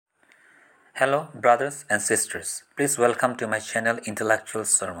Hello, brothers and sisters. Please welcome to my channel Intellectual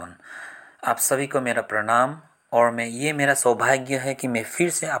Sermon. आप सभी को मेरा प्रणाम और ये मेरा सौभाग्य है कि मैं फिर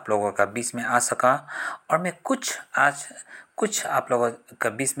से आप लोगों का बीच में आ सका और मैं कुछ आप लोगों का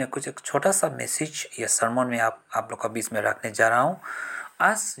बीच में कुछ एक छोटा सा मैसेज या सरमन में आप लोग का बीच में रखने जा रहा हूँ।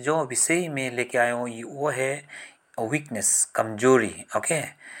 आज जो विषय में लेके आया हूँ वो है वीकनेस, कमजोरी। Okay,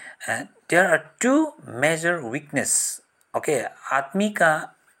 there are two major weakness. Okay, आदमी का,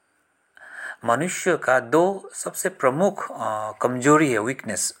 मनुष्य का दो सबसे प्रमुख कमजोरी है,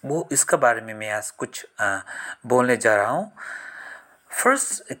 वीकनेस। वो इसका बारे में मैं आज कुछ बोलने जा रहा हूँ।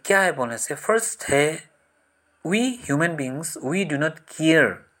 फर्स्ट क्या है बोलने से, फर्स्ट है we human beings we do not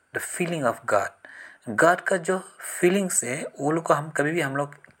care the feeling of God. God का जो फीलिंग्स है वो लोग को हम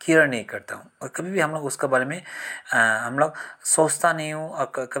लोग केयर नहीं करता हूँ और कभी भी हम लोग उसके बारे में हम लोग सोचता नहीं हूँ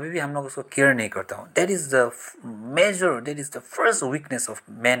और कभी भी हम लोग उसको केयर नहीं करता हूँ। That is the first weakness of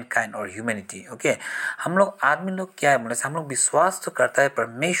mankind और ह्यूमैनिटी। ओके, हम लोग आदमी लोग क्या है बोले, हम लोग विश्वास तो करता है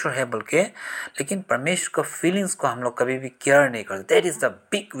परमेश्वर है बोल के, लेकिन परमेश्वर का फीलिंग्स को हम लोग कभी भी केयर नहीं करते। That is the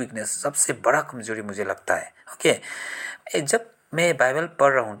big weakness, सबसे बड़ा कमजोरी मुझे लगता है। ओके, जब मैं बाइबल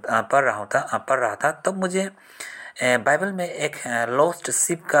पढ़ रहा था तब मुझे बाइबल में एक लॉस्ट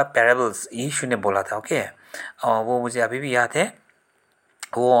शिप का पैराबल्स यीशु ने बोला था। ओके, वो मुझे अभी भी याद है।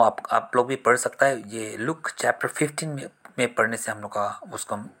 वो आप लोग भी पढ़ सकता है। ये लुक चैप्टर 15 में पढ़ने से हम लोग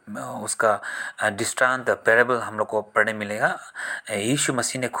का उसका दृष्टांत पैराबल हम लोग को पढ़ने मिलेगा। यीशु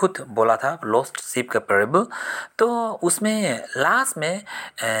मसीह ने खुद बोला था लॉस्ट शिप का पैराबल। तो उसमें लास्ट में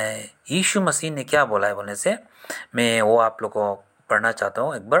यीशु मसीह ने क्या बोला है बोलने से मैं वो आप लोग को पढ़ना चाहता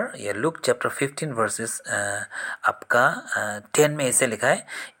हूँ एक बार। ये लुक चैप्टर 15 वर्सेस आपका 10 में ऐसे लिखा है,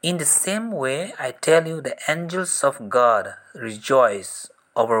 in the same way I tell you the angels of God rejoice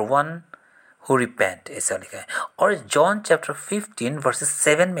over one who repent, ऐसा लिखा है। और जॉन चैप्टर 15 वर्सेस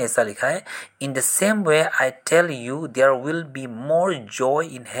 7 में ऐसा लिखा है, in the same way I tell you there will be more joy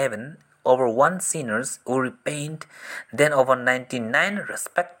in heaven over one sinners who repent than over 99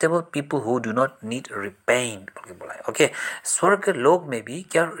 respectable people who do not need repent, बोला है। Okay, स्वर्ग लोग में भी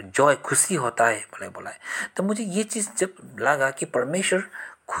क्या जॉय, खुशी होता है बोला है। तो मुझे ये चीज़ जब लगा कि परमेश्वर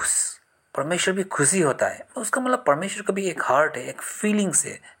भी खुशी होता है, उसका मतलब परमेश्वर का भी एक हार्ट है, एक फीलिंग्स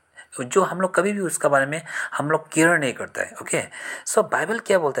है जो हम लोग कभी भी उसका बारे में हम लोग केयर नहीं करता है। ओके, सो बाइबल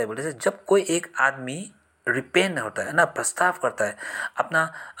क्या बोलता है बोले, जब कोई एक आदमी रिपेंट होता है ना, प्रस्ताव करता है, अपना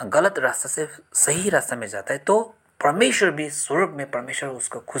गलत रास्ता से सही रास्ता में जाता है, तो परमेश्वर भी स्वर्ग में परमेश्वर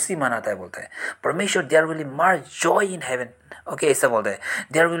उसको खुशी मनाता है। बोलता है परमेश्वर there will be more joy in haven. Okay, ऐसा बोलता है,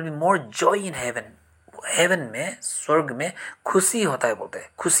 there will be more joy in haven. Haven में, स्वर्ग में खुशी होता है बोलता है,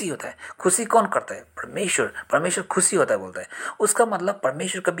 खुशी होता है। खुशी कौन करता है? परमेश्वर खुशी होता है बोलता है। उसका मतलब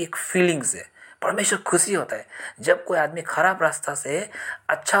परमेश्वर का भी एक फीलिंग्स है, परमेश्वर खुशी होता है जब कोई आदमी खराब रास्ता से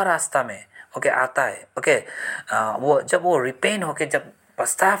अच्छा रास्ता में आता है। वो जब वो रिपेंट होके, जब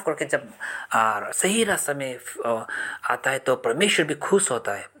पछताव करके जब सही रास्ता में आता है, तो परमेश्वर भी खुश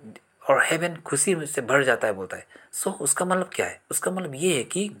होता है और हेवन खुशी से भर जाता है बोलता है। सो उसका मतलब क्या है? उसका मतलब ये है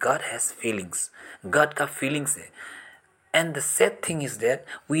कि गॉड हैज़ फीलिंग्स, गॉड का फीलिंग्स है। And the sad thing is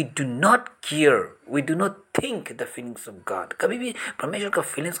that we do not care, we do not think the feelings of God. कभी भी परमेश्वर का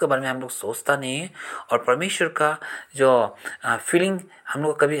फीलिंग्स के बारे में हम लोग सोचता नहीं है, और परमेश्वर का जो फीलिंग हम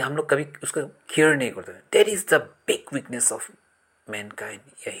लोग कभी उसका केयर नहीं करते। That is the big weakness of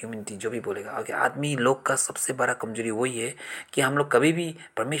mankind या ह्यूमनिटी, जो भी बोलेगा। ओके, आदमी लोग का सबसे बड़ा कमजोरी वही है कि हम लोग कभी भी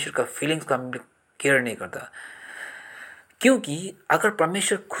परमेश्वर का फीलिंग्स का हम लोग केयर नहीं करता। क्योंकि अगर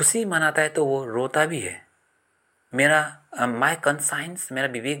परमेश्वर खुशी मनाता है तो वो रोता भी है। माय कंसाइंस, मेरा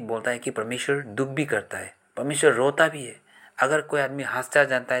विवेक बोलता है कि परमेश्वर दुख भी करता है, परमेश्वर रोता भी है। अगर कोई आदमी हंसता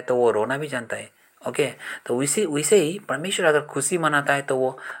जानता है तो वो रोना भी जानता है। ओके, तो वैसे ही परमेश्वर अगर खुशी मनाता है तो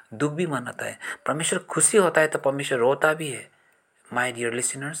वो दुख भी मनाता है। परमेश्वर खुशी होता है तो परमेश्वर रोता भी है। My dear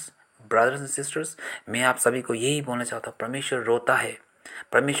listeners, brothers and sisters, मैं आप सभी को यही बोलना चाहता हूँ, परमेश्वर रोता है,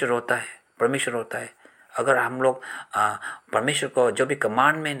 परमेश्वर रोता है, परमेश्वर रोता है। अगर हम लोग परमेश्वर को जो भी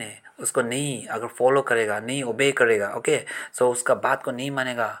कमांडमेंट है उसको नहीं अगर फॉलो करेगा, नहीं ओबे करेगा, ओके, सो उसका बात को नहीं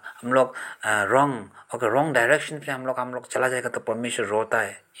मानेगा, हम लोग रॉन्ग डायरेक्शन पे हम लोग चला जाएगा, तो परमेश्वर रोता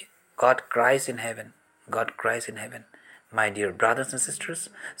है। God cries in heaven, God cries in heaven, my dear brothers and sisters.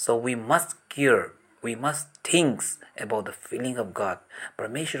 So we must care, we must thinks about the feeling of God.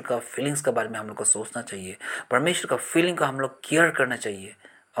 परमेश्वर का फीलिंग्स के बारे में हम लोग को सोचना चाहिए, परमेश्वर का फीलिंग का हम लोग केयर करना चाहिए।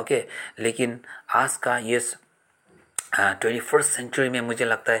 ओके, लेकिन आज का ये 21st सेंचुरी में मुझे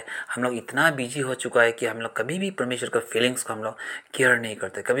लगता है हम लोग इतना बिजी हो चुका है कि हम लोग कभी भी परमेश्वर का फीलिंग्स को हम लोग केयर नहीं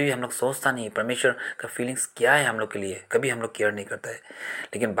करते। कभी भी हम लोग सोचता नहीं परमेश्वर का फीलिंग्स क्या है हम लोग के लिए, कभी हम लोग केयर नहीं करता है।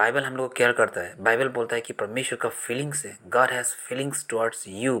 लेकिन बाइबल हम लोग को केयर करता है। बाइबल बोलता है कि परमेश्वर का फीलिंग्स है, God has feelings towards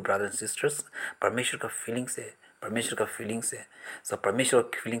you brothers and sisters. परमेश्वर का फीलिंग्स है, परमेश्वर का फीलिंग्स है। सो परमेश्वर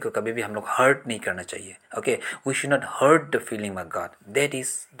की फीलिंग को कभी भी हम लोग हर्ट नहीं करना चाहिए। Okay, we should not hurt the feeling of God. That is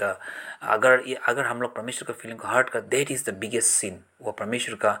the, अगर हम लोग परमेश्वर का फीलिंग को हर्ट कर, that is the biggest sin. वो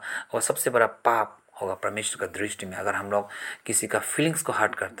परमेश्वर का वो सबसे बड़ा पाप होगा परमेश्वर का दृष्टि में, अगर हम लोग किसी का फीलिंग्स को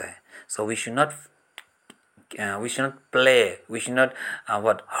हर्ट करता है। So we should not we should not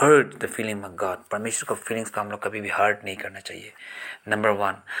hurt the feeling of God। परमेश्वर का फीलिंग्स को हम लोग कभी भी हर्ट नहीं करना चाहिए। नंबर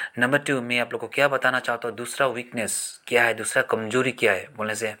 1। नंबर 2, मैं आप लोग को क्या बताना चाहता हूँ, दूसरा वीकनेस क्या है, दूसरा कमजोरी क्या है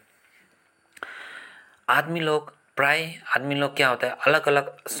बोलने से, आदमी लोग क्या होता है, अलग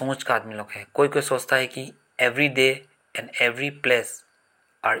अलग सोच का आदमी लोग है। कोई कोई सोचता है कि every day and every place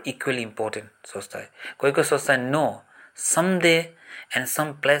are equally important सोचता है। कोई कोई सोचता है no, some day and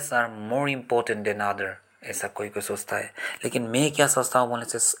some place are more important then other, ऐसा कोई कोई सोचता है। लेकिन मैं क्या सोचता हूँ बोलने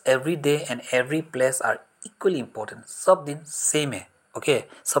से, every day and every place are equally important. सब दिन सेम है। ओके,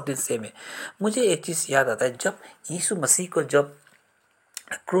 सब दिन सेम है। मुझे एक चीज़ याद आता है, जब यीशु मसीह को जब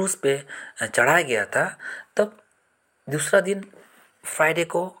क्रूस पे चढ़ाया गया था, तब दूसरा दिन फ्राइडे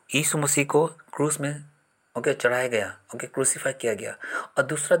को यीशु मसीह को क्रूस में चढ़ाया गया, क्रूसीफाई किया गया। और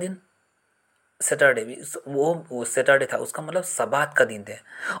दूसरा दिन सैटरडे भी, वो सैटरडे था, उसका मतलब सबात का दिन थे।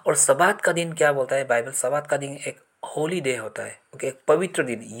 और सबात का दिन क्या बोलता है बाइबल, सबात का दिन एक होली डे होता है। एक पवित्र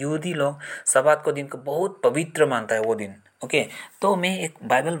दिन। यहूदी लोग सबात को दिन को बहुत पवित्र मानता है वो दिन। तो मैं एक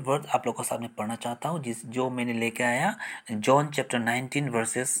बाइबल वर्ड आप लोगों को सामने पढ़ना चाहता हूँ, जो मैंने लेके आया, जॉन चैप्टर 19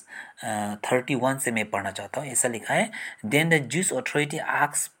 वर्सेस 31 से मैं पढ़ना चाहता हूँ। ऐसा लिखा है, then the Jews authority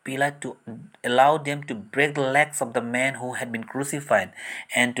asked Pilate to allow them to break the legs of the man who had been crucified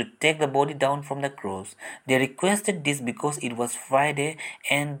and to take the body down from the cross. They requested this because it was Friday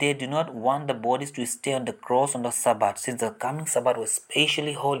and they do not want the bodies to stay on the cross on the Sabbath, since the coming Sabbath was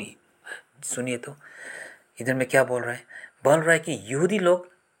specially holy. सुनिए तो इधर में क्या बोल रहा है कि यहूदी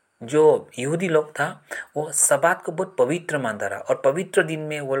लोग था, वो सबात को बहुत पवित्र मानता रहा। और पवित्र दिन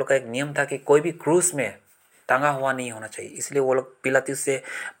में वो लोग का एक नियम था कि कोई भी क्रूस में टंगा हुआ नहीं होना चाहिए। इसलिए वो लोग पिलातुस से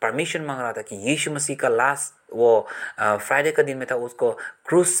परमिशन मांग रहा था कि यीशु मसीह का लाश वो फ्राइडे का दिन में था, उसको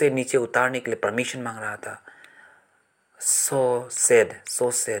क्रूस से नीचे उतारने के लिए परमिशन मांग रहा था। So said.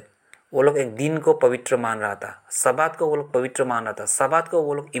 वो लोग एक दिन को पवित्र मान रहा था, सबात को वो लोग पवित्र मान रहा था, सबात को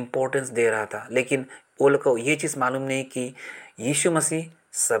वो लोग इम्पोर्टेंस दे रहा था। लेकिन वो लोग को ये चीज़ मालूम नहीं कि यीशु मसीह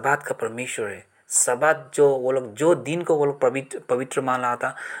सबात का परमेश्वर है। सबात जो दिन को वो लोग पवित्र मान रहा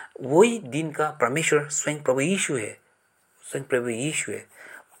था, वही दिन का परमेश्वर स्वयं प्रभु यीशु है।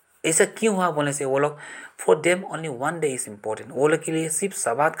 ऐसा क्यों हुआ बोलने से, वो लोग for them only one day is important. वो लोग के लिए सिर्फ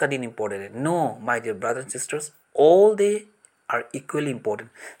सबात का दिन इम्पोर्टेंट है। No my dear brothers and sisters, all day are equally important.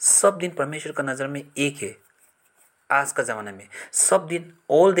 सब दिन परमेश्वर का नज़र में एक है। आज का ज़माने में सब दिन,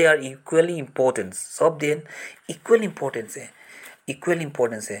 all they are equally important. सब दिन इक्वल इम्पोर्टेंस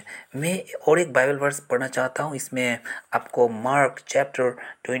है। मैं और एक बाइबल वर्स पढ़ना चाहता हूँ। इसमें आपको मार्क चैप्टर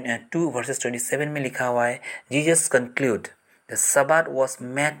 2 वर्सेस 27 में लिखा हुआ है, Jesus conclude, The Sabbath was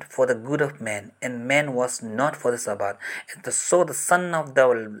made for the good of man, and man was not for the Sabbath. And so the Son of the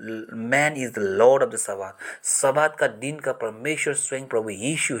Man is the Lord of the Sabbath. Sabbath का दिन का परमेश्वर स्वयं प्रभु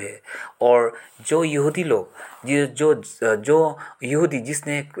यीशु है। और जो यहूदी लोग, जो यहूदी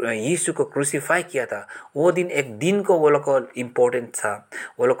जिसने यीशु को क्रूसीफाई किया था, वो दिन एक दिन को वो लोग को इम्पोर्टेंट था।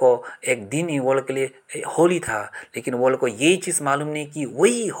 वो लोग को एक दिन ही वो लोग के लिए होली था। लेकिन वो लोग को यही चीज़ मालूम नहीं कि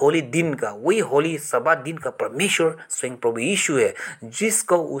वही होली दिन का, वही होली सबात दिन का परमेश्वर स्वयं प्रभु यीशु है,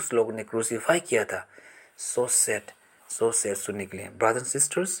 जिसको उस लोग ने क्रूसीफाई किया था। सो सैड सुनने के लिए। Brothers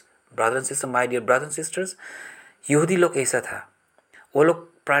and sister, my dear brothers and sisters, यहूदी लोग ऐसा था। वो लोग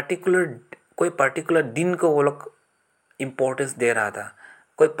कोई पर्टिकुलर दिन को वो लोग इम्पोर्टेंस दे रहा था।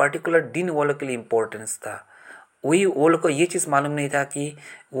 कोई पर्टिकुलर दिन वो लोग के लिए इम्पोर्टेंस था। वो लोग को ये चीज़ मालूम नहीं था कि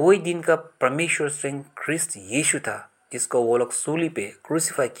वही दिन का परमेश्वर स्वयं ख्रिस्त यीशु था, जिसको वो लोग सूली पे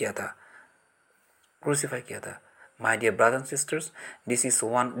क्रूसीफाई किया था। My dear brothers and sisters, this is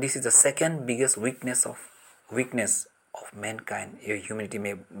the second biggest weakness of mankind, ये ह्यूमैनिटी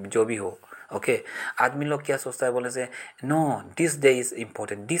में जो भी हो। आदमी लोग क्या सोचता है बोले से, no this day is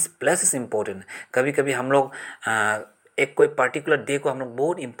important, this place is important. कभी कभी हम लोग एक कोई पर्टिकुलर डे को हम लोग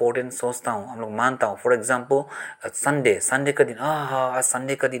बहुत इंपॉर्टेंट सोचता हूँ, हम लोग मानता हूँ। फॉर एग्जांपल संडे का दिन, हाँ आज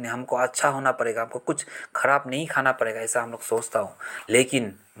संडे का दिन है, हमको अच्छा होना पड़ेगा, हमको कुछ खराब नहीं खाना पड़ेगा, ऐसा हम लोग सोचता हूँ।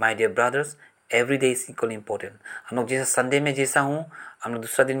 लेकिन my dear brothers every day is equally important. हम लोग जैसे संडे में जैसा हूँ, हम लोग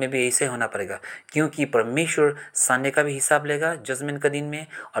दूसरा दिन में भी ऐसे होना पड़ेगा, क्योंकि परमेश्वर संडे का भी हिसाब लेगा जजमेंट का दिन में,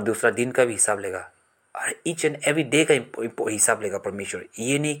 और दूसरा दिन का भी हिसाब लेगा, और ईच एंड एवरी डे का हिसाब लेगा परमेश्वर।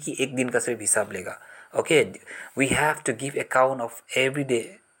 ये नहीं कि एक दिन का सिर्फ हिसाब लेगा। Okay, we have to give account of every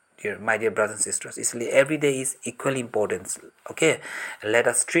day, my dear brothers and sisters। इसलिए every day is equal importance। okay, let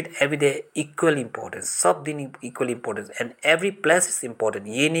us treat every day equal importance। सब दिन equal importance, and every place is important।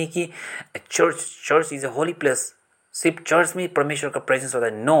 ये नहीं कि church is a holy place, सिर्फ church में परमेश्वर का प्रेजेंस होता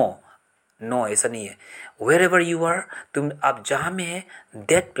है। नो, ऐसा नहीं है। वेर एवर यू आर, आप जहाँ में है,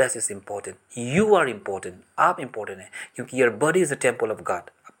 that place is important. You are important, आप इम्पोर्टेंट है, क्योंकि your body is the temple of God.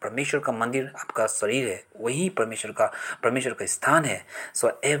 परमेश्वर का मंदिर आपका शरीर है, वही परमेश्वर का स्थान है।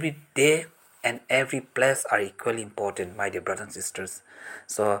 So every day and every place are equally important my dear brothers and sisters.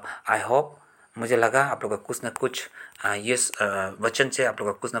 So I hope, मुझे लगा आप लोग का कुछ ना कुछ ये वचन से आप लोग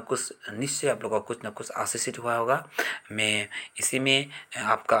का कुछ ना कुछ, निश्चय आप लोग का कुछ ना कुछ आशीषित हुआ होगा। मैं इसी में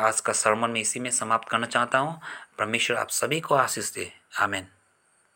आपका आज का सरमन में इसी में समाप्त करना चाहता हूँ। परमेश्वर आप सभी को आशीष दे। आमीन।